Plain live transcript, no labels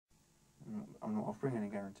I'm not offering any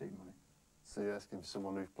guaranteed money. So you're asking for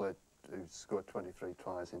someone who's scored 23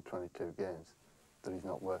 tries in 22 games, that he's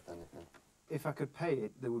not worth anything? If I could pay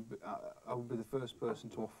it, I would be the first person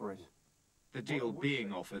to offer it. The deal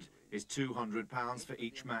being offered is £200 for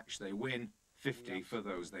each match they win, 50 for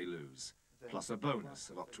those they lose, plus a bonus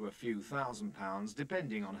of up to a few £1,000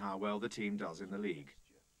 depending on how well the team does in the league.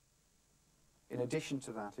 In addition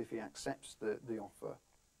to that, if he accepts the offer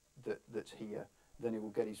that's here, then he will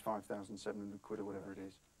get his 5,700 quid or whatever it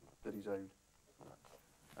is that he's owed.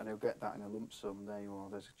 And he'll get that in a lump sum. There you are,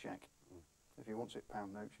 there's a cheque. If he wants it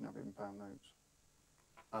pound notes, you can have it in pound notes.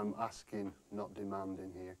 I'm asking, not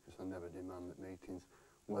demanding here, because I never demand at meetings,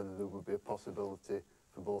 whether there would be a possibility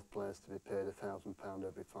for both players to be paid £1,000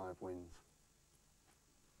 every 5 wins.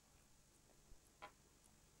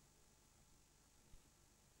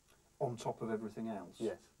 On top of everything else?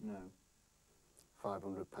 Yes. No.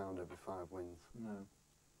 £500 every 5 wins? No.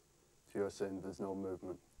 So you're saying there's no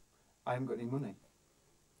movement? I haven't got any money.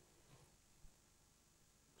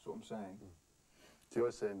 That's what I'm saying. So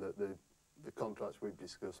you're saying that the contracts we've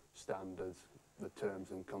discussed, standards, the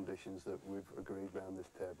terms and conditions that we've agreed around this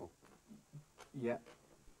table? Yeah.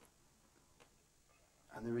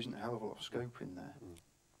 And there isn't a hell of a lot of scope in there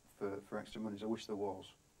for extra monies. I wish there was.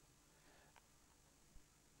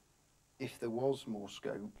 If there was more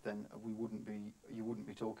scope, then you wouldn't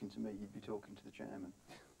be talking to me, you'd be talking to the chairman,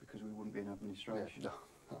 because we wouldn't be in administration. Yeah,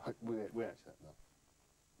 no, we accept that.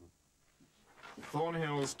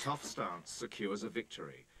 Thornhill's tough stance secures a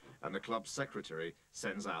victory, and the club's secretary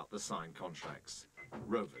sends out the signed contracts.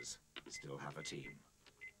 Rovers still have a team.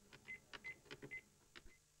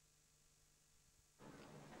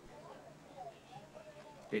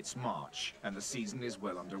 It's March, and the season is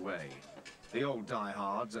well underway. The old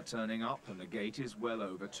diehards are turning up, and the gate is well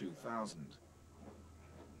over 2,000.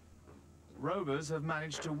 Rovers have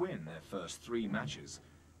managed to win their first 3 matches,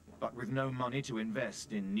 but with no money to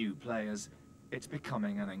invest in new players, it's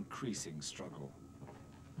becoming an increasing struggle.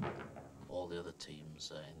 All the other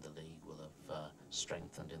teams in the league will have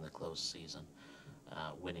strengthened in the close season.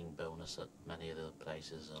 Winning bonus at many of the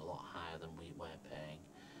places is a lot higher than we're paying.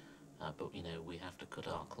 But, you know, we have to cut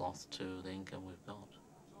our cloth to the income we've got.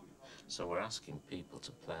 So we're asking people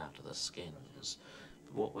to play out of their skins,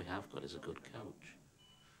 but what we have got is a good coach.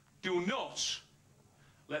 Do not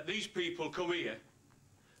let these people come here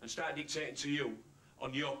and start dictating to you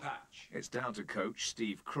on your patch. It's down to coach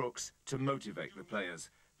Steve Crooks to motivate the players.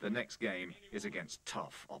 The next game is against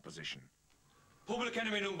tough opposition. Public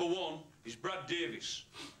enemy number 1 is Brad Davis.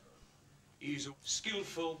 He's a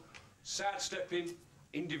skillful, sidestepping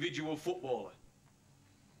individual footballer.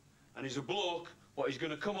 And he's a bloke what is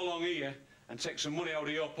going to come along here and take some money out of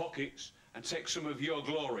your pockets and take some of your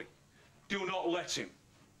glory. Do not let him.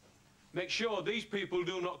 Make sure these people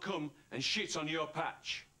do not come and shit on your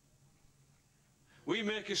patch. We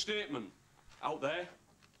make a statement out there.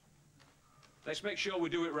 Let's make sure we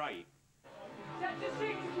do it right.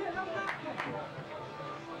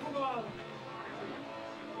 Come on.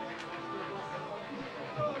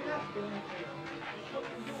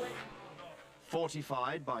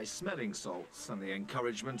 Fortified by smelling salts and the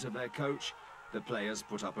encouragement of their coach, the players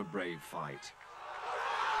put up a brave fight.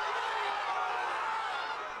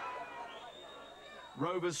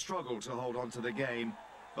 Rovers struggle to hold on to the game,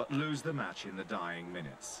 but lose the match in the dying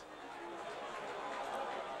minutes.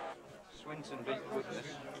 Swinton beat Goodness.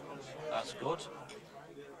 That's good.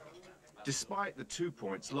 Despite the 2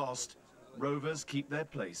 points lost, Rovers keep their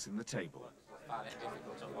place in the table. I find it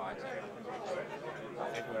difficult to fight it. I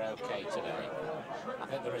think we're okay today. I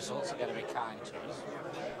think the results are going to be kind to us.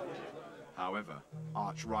 However,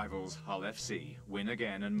 arch rivals Hull FC win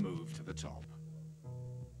again and move to the top.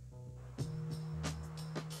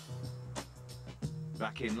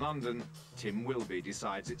 Back in London, Tim Wilby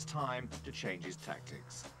decides it's time to change his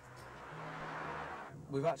tactics.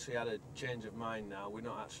 We've actually had a change of mind now. We're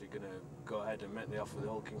not actually going to go ahead and make the offer to the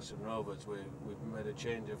Hull Kingston Rovers. We've made a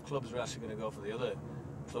change of clubs. We're actually going to go for the other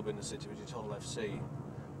club in the city, which is Hull FC.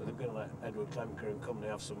 But they're going to let Edward Klemker and company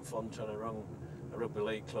have some fun trying to run a rugby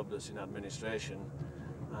league club that's in administration.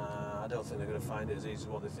 I don't think they're going to find it as easy as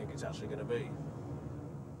what they think it's actually going to be.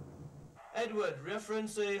 Edward,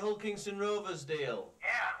 reference the Hull Kingston Rovers deal.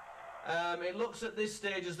 Yeah. It looks at this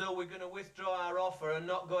stage as though we're going to withdraw our offer and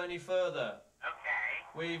not go any further. Okay.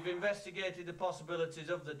 We've investigated the possibilities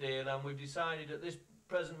of the deal, and we've decided at this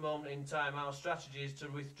present moment in time our strategy is to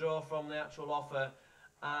withdraw from the actual offer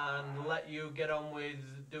and let you get on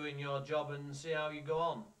with doing your job and see how you go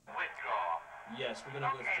on. Withdraw? Yes, we're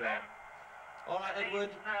going to withdraw. Then. All right,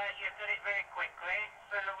 Edward. You've done it very quickly,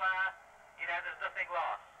 so You know, there's nothing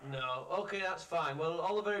lost. No. OK, that's fine. Well,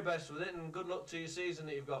 all the very best with it, and good luck to your season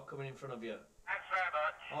that you've got coming in front of you. Thanks very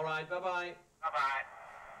much. All right, bye-bye. Bye-bye.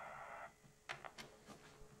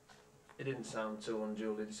 He didn't sound too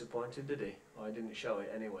unduly disappointed, did he? Or he didn't show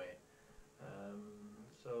it anyway.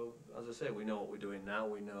 So, as I say, we know what we're doing now.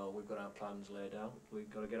 We know we've got our plans laid out. We've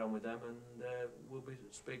got to get on with them, and we'll be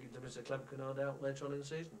speaking to Mr. Klemke, no doubt, later on in the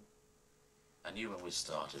season. I knew when we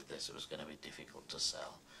started this it was going to be difficult to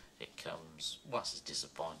sell. It comes, whilst it's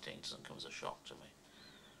disappointing, it doesn't come as a shock to me.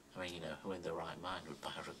 I mean, you know, who in their right mind would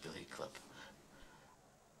buy a rugby league club?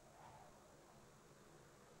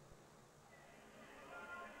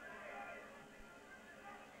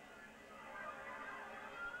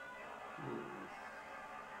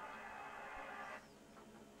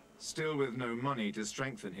 Still with no money to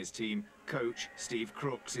strengthen his team, coach Steve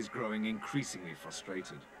Crooks is growing increasingly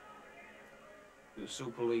frustrated. The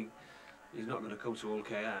Super League is not going to come to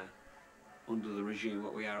OKR under the regime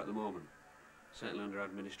what we are at the moment. Certainly under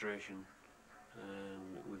administration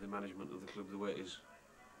and with the management of the club the way it is.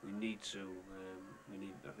 We need,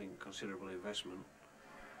 I think, considerable investment,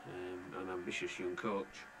 an ambitious young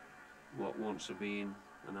coach, what wants to be in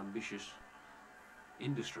an ambitious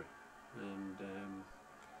industry. And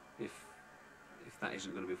if that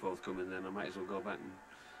isn't going to be forthcoming, then I might as well go back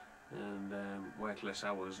and work less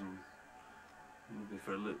hours and maybe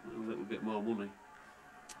for a little bit more money,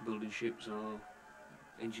 building ships or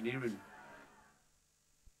engineering.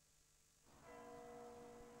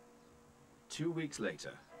 2 weeks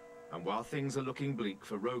later, and while things are looking bleak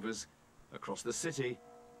for Rovers, across the city,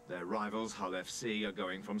 their rivals Hull FC are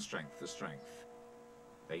going from strength to strength.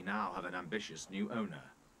 They now have an ambitious new owner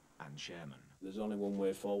and chairman. There's only one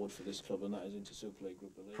way forward for this club, and that is into Super League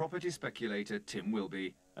Rugby League. Property speculator Tim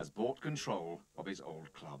Wilby has bought control of his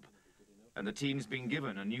old club, and the team's been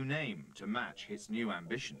given a new name to match its new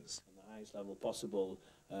ambitions. And the highest level possible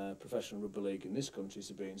professional rugby league in this country is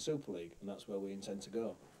to be in Super League, and that's where we intend to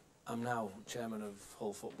go. I'm now chairman of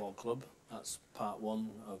Hull Football Club. That's part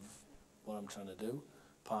one of what I'm trying to do.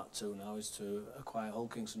 Part two now is to acquire Hull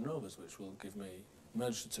Kingston Rovers, which will give me,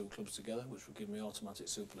 merge the two clubs together, which will give me automatic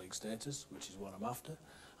Super League status, which is what I'm after.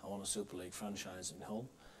 I want a Super League franchise in Hull.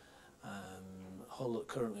 Hull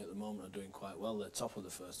currently at the moment are doing quite well. They're top of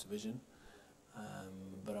the First Division,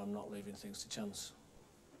 but I'm not leaving things to chance.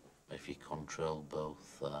 If you control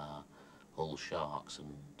both Hull Sharks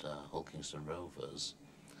and Hull Kingston Rovers,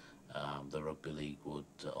 the Rugby League would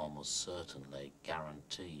almost certainly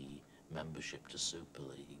guarantee membership to Super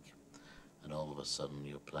League. And all of a sudden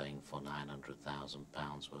you're playing for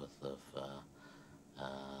 £900,000 worth of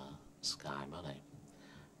Sky money.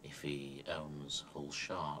 If he owns Hull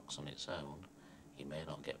Sharks on its own, he may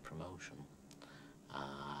not get promotion.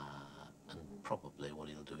 And probably what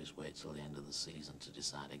he'll do is wait till the end of the season to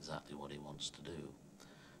decide exactly what he wants to do.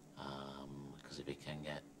 Because if he can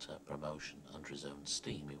get promotion under his own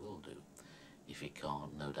steam, he will do. If he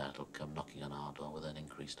can't, no doubt he'll come knocking on our door with an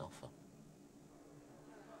increased offer.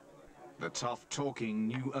 The tough-talking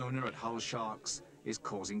new owner at Hull Sharks is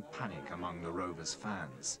causing panic among the Rovers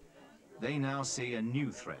fans. They now see a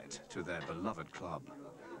new threat to their beloved club.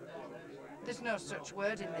 There's no such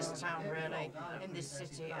word in this town, really, in this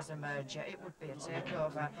city as a merger. It would be a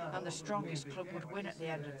takeover, and the strongest club would win at the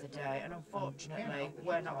end of the day, and unfortunately,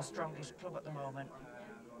 we're not the strongest club at the moment.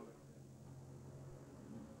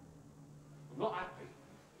 I'm not happy.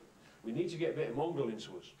 We need to get a bit of mongrel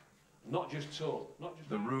into us, not just talk.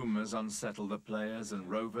 The rumours unsettle the players, and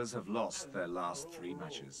Rovers have lost their last 3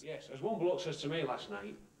 matches. Yes, as one bloke says to me last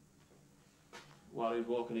night, while he was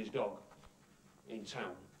walking his dog in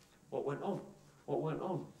town, what went on? What went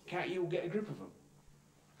on? Can't you get a grip of them?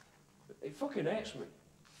 It fucking hurts me.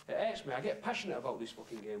 It hurts me. I get passionate about this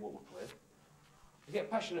fucking game, what we play. I get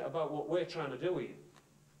passionate about what we're trying to do here.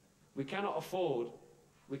 We cannot afford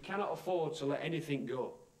to let anything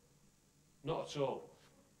go. Not at all.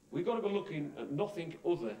 We've got to be looking at nothing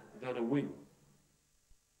other than a win.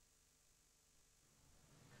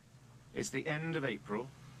 It's the end of April,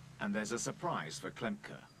 and there's a surprise for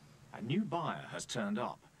Klemke. A new buyer has turned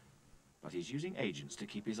up, but he's using agents to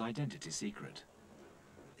keep his identity secret.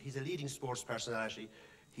 He's a leading sports personality.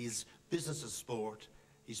 His business is sport,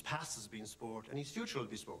 his past has been sport, and his future will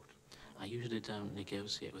be sport. I usually don't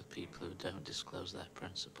negotiate with people who don't disclose their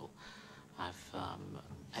principal. I've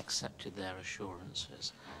accepted their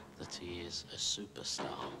assurances that he is a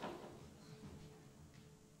superstar.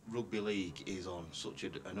 Rugby league is on such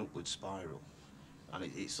an upward spiral, and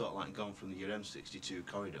it's sort of like gone from your M62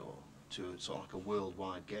 corridor to sort of like a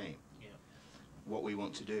worldwide game. Yeah. What we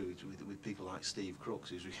want to do is with people like Steve Crooks,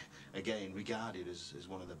 who's again regarded as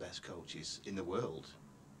one of the best coaches in the world,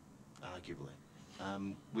 arguably.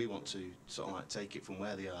 We want to sort of like take it from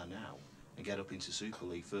where they are now and get up into Super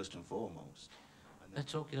League first and foremost. And They're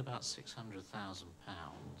talking about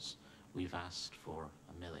 £600,000. We've asked for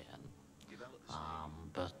 £1 million.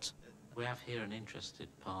 But we have here an interested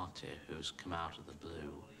party who's come out of the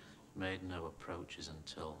blue, made no approaches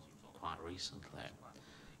until quite recently,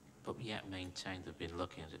 but yet maintained they've been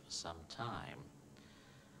looking at it for some time.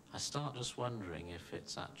 I start just wondering if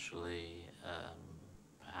it's actually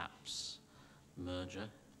perhaps merger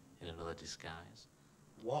in another disguise.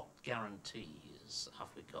 What guarantees have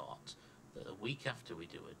we got that a week after we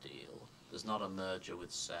do a deal, there's not a merger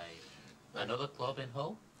with, say, another club in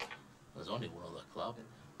Hull? There's only one other club,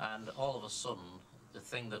 and all of a sudden, the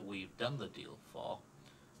thing that we've done the deal for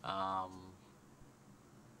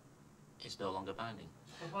is no longer binding.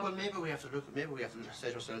 Well, maybe we have to look. Maybe we have to say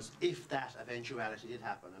to ourselves, if that eventuality did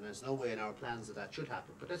happen, and there's no way in our plans that that should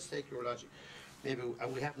happen. But let's take your logic. Maybe,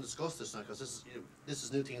 and we haven't discussed this now because this is, this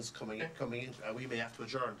is new things coming in. We may have to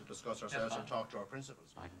adjourn to discuss ourselves and talk to our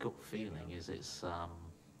principals. My gut feeling is it's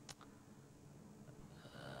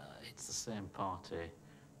the same party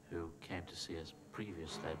who came to see us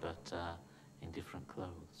previously, but in different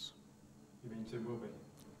clothes. You mean Tim Wilby?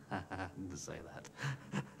 I didn't say that.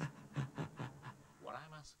 What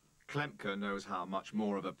I'm asking... Klemke knows how much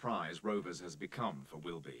more of a prize Rovers has become for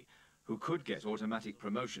Wilby, who could get automatic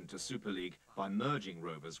promotion to Super League by merging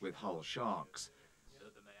Rovers with Hull Sharks.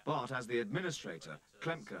 But as the administrator,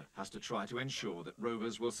 Klemke has to try to ensure that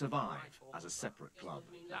Rovers will survive as a separate club.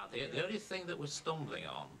 Now, the only thing that we're stumbling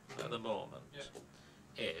on at the moment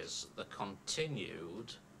is the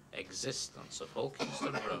continued existence of Hull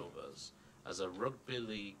Kingston Rovers as a rugby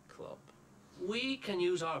league club. We can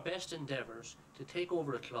use our best endeavours to take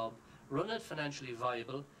over a club, run it financially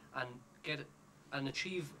viable, and get it and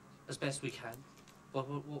achieve as best we can. But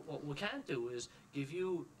what we can't do is give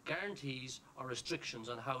you guarantees or restrictions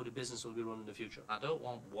on how the business will be run in the future. I don't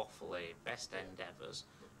want waffly best endeavours.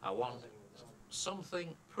 I want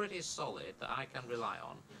something pretty solid that I can rely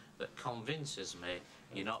on, that convinces me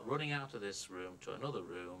you're not running out of this room to another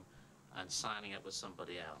room and signing up with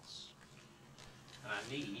somebody else. I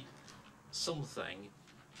need something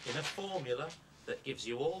in a formula that gives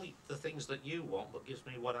you all the things that you want, but gives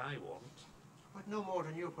me what I want. But no more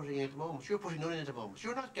than you're putting in at the moment. You're putting none in at the moment.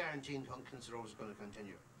 You're not guaranteeing Kingston Rovers is going to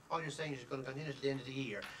continue. All you're saying is you're going to continue to the end of the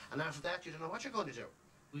year, and after that you don't know what you're going to do.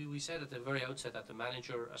 We said at the very outset that the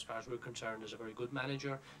manager, as far as we're concerned, is a very good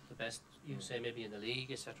manager, the best, you say, maybe in the league,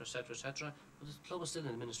 etc., etc., etc. But the club is still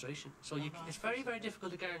in administration, so it's very, very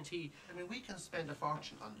difficult to guarantee. I mean, we can spend a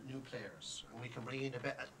fortune on new players, and we can bring in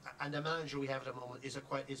and the manager we have at the moment is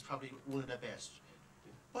probably one of the best.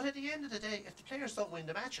 But at the end of the day, if the players don't win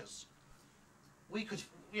the matches, we could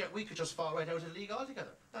just fall right out of the league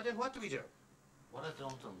altogether. Now then, what do we do? What I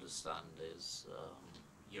don't understand is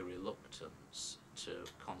your reluctance to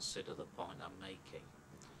consider the point I'm making.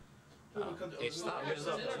 It's that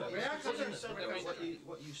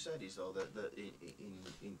what you said is though that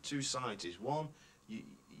in two sides is one,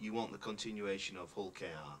 you want the continuation of Hull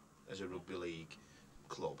KR as a rugby league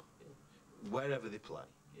club, wherever they play.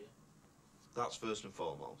 Yeah. That's first and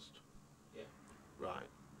foremost. Yeah. Right.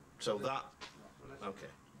 So that.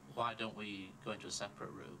 Okay. Why don't we go into a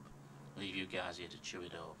separate room, leave you guys here to chew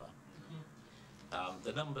it over?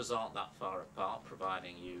 The numbers aren't that far apart,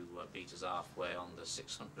 providing you beat us halfway on the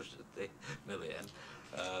 600 million.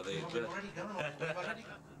 We've already gone.